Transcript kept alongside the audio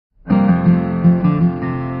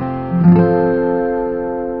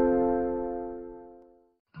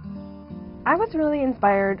was really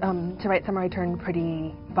inspired to write Summer I Turned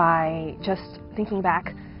Pretty by just thinking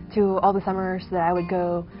back to all the summers that I would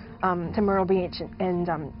go to Myrtle Beach and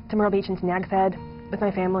to Nags Head with my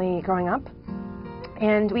family growing up.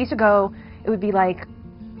 And we used to go, it would be like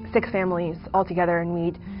 6 families all together, and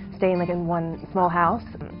we'd stay in one small house.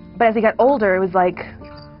 But as we got older, it was like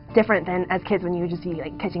different than as kids when you would just be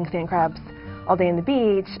like catching sand crabs all day on the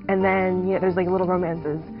beach, and then there's like little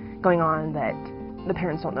romances going on that the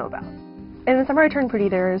parents don't know about. In The Summer I Turned Pretty,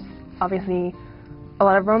 there's obviously a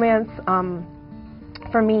lot of romance.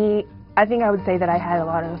 For me, I think I would say that I had a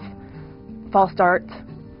lot of false start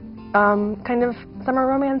kind of summer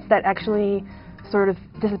romance that actually sort of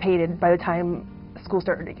dissipated by the time school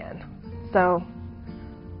started again. So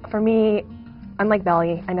for me, unlike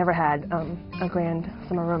Belly, I never had a grand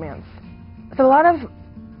summer romance. So a lot of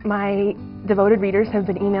my devoted readers have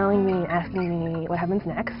been emailing me and asking me what happens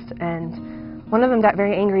next, and one of them got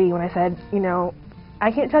very angry when I said, I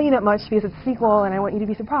can't tell you that much because it's a sequel and I want you to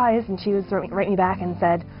be surprised, and she was write me back and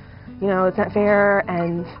said, it's not fair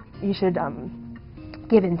and you should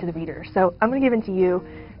give in to the reader. So I'm going to give in to you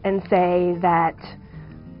and say that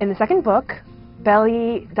in the second book,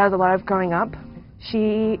 Belly does a lot of growing up.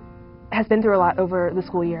 She has been through a lot over the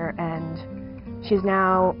school year, and she's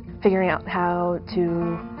now figuring out how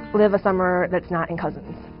to live a summer that's not in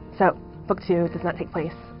Cousins. So book 2 does not take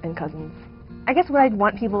place in Cousins. I guess what I'd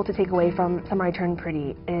want people to take away from Summer I Turned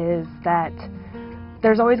Pretty is that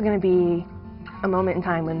there's always going to be a moment in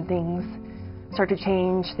time when things start to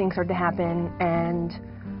change, things start to happen, and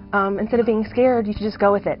instead of being scared, you should just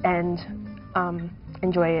go with it and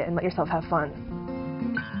enjoy it and let yourself have fun.